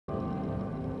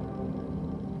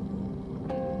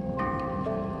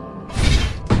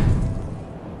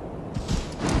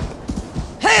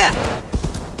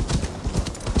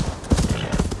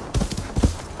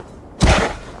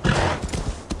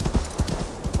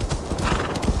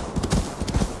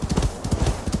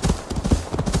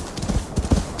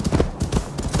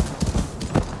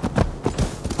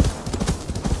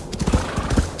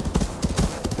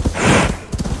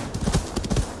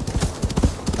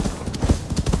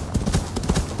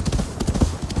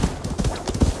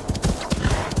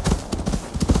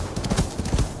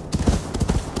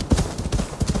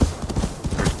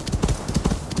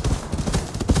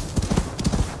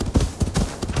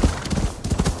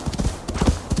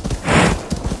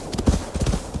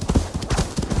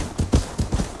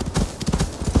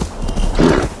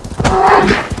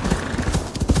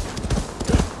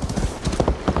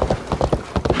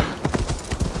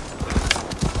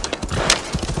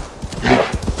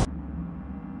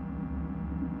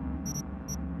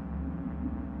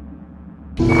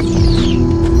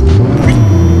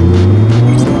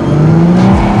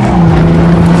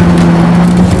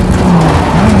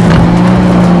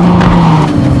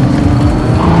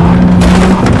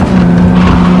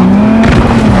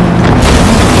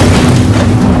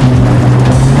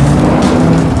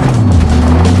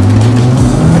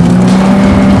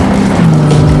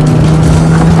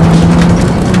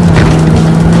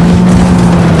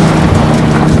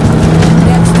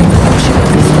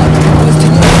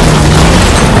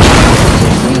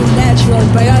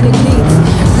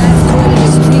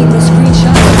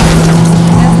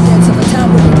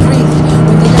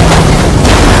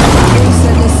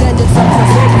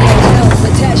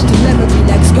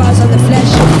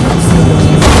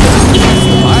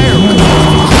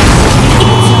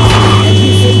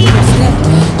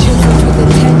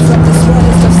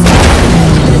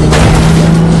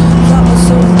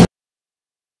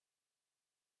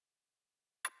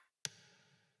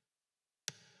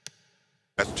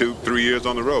That's 2-3 years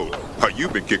on the road.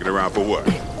 You've been kicking around for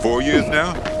what? 4 years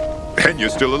now? And you're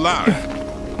still alive.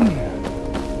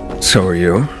 So are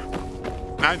you?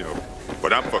 I know,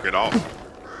 but I'm fucking awesome.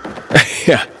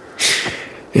 Yeah.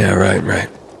 Yeah, right.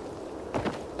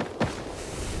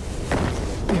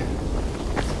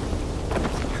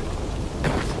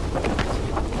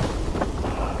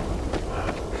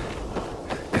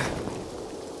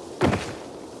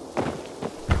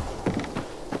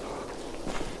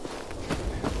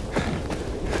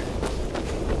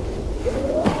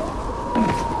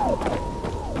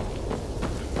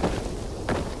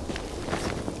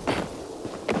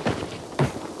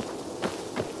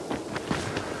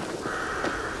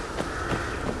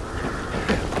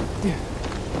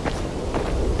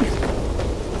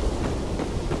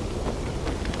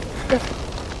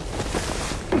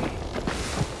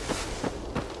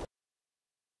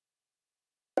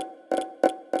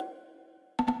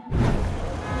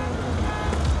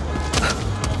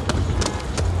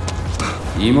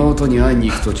妹に会いに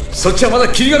行く途中。そっちはまだ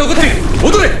霧が残っている。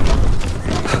戻れ。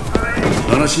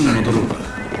話に戻ろうか。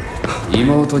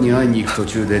妹に会いに行く途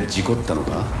中で事故ったの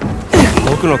か。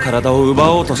僕の体を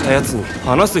奪おうとしたやつに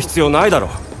話す必要ないだろ。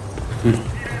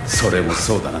それも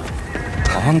そうだな。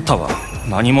あんたは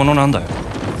何者なんだよ。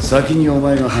先にお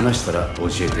前が話したら教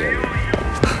えてやる。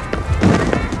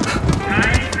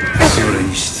それ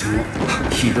にしても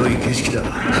ひどい景色だな。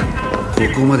こ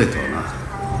こまでとはな。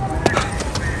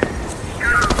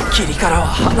霧からは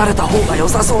離れた方が良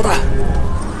さそうだ。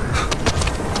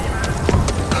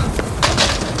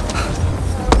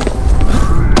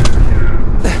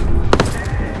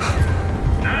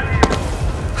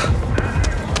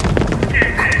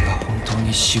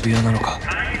渋谷なのか。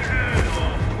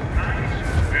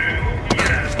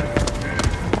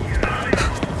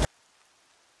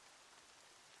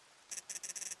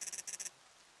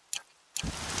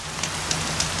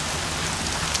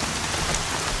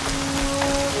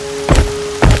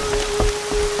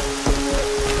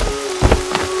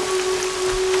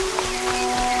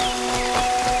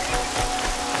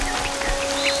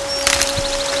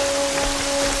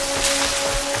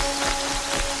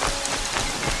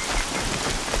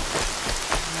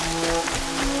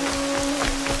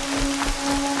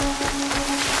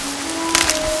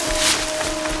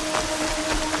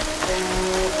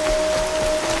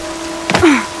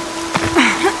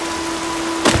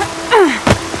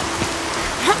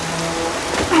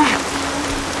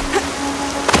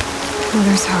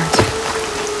Mother's heart.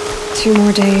 2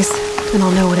 more days, and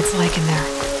I'll know what it's like in there.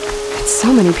 It's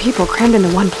so many people crammed into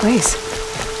one place.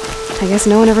 I guess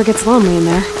no one ever gets lonely in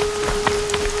there.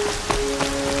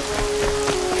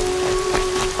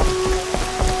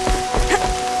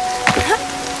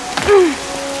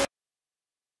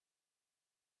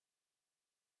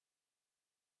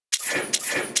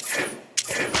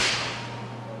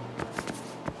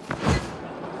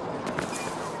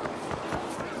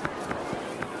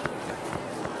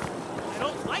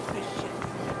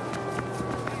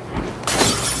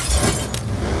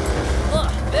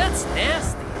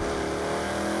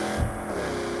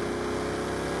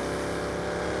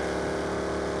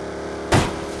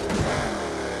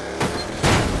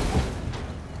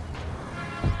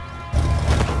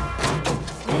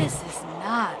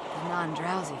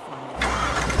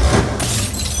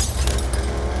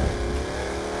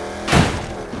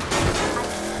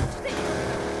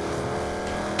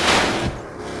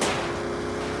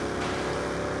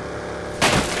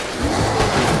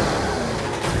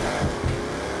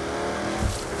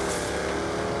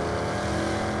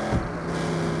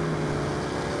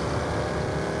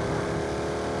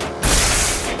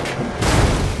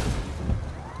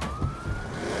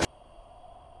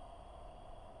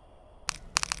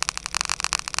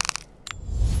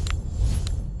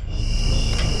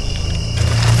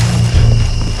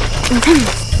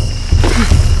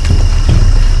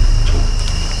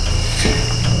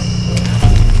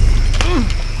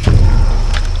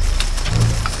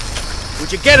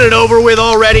 Can't you get it over with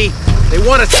already? They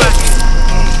want us back.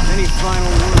 Any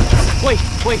final words?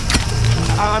 Wait.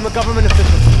 I'm a government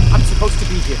official. I'm supposed to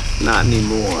be here. Not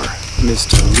anymore,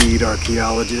 Mr. Lead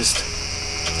Archaeologist.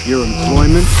 Your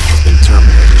employment has been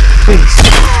terminated. Please.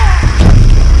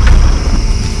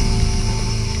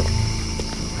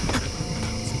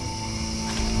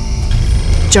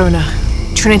 Jonah,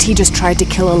 Trinity just tried to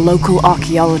kill a local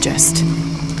archaeologist.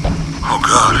 Oh,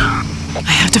 God.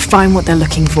 I have to find what they're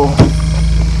looking for.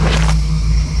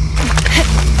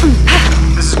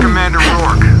 This is Commander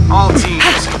Rourke. All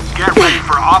teams, get ready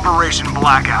for Operation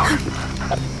Blackout.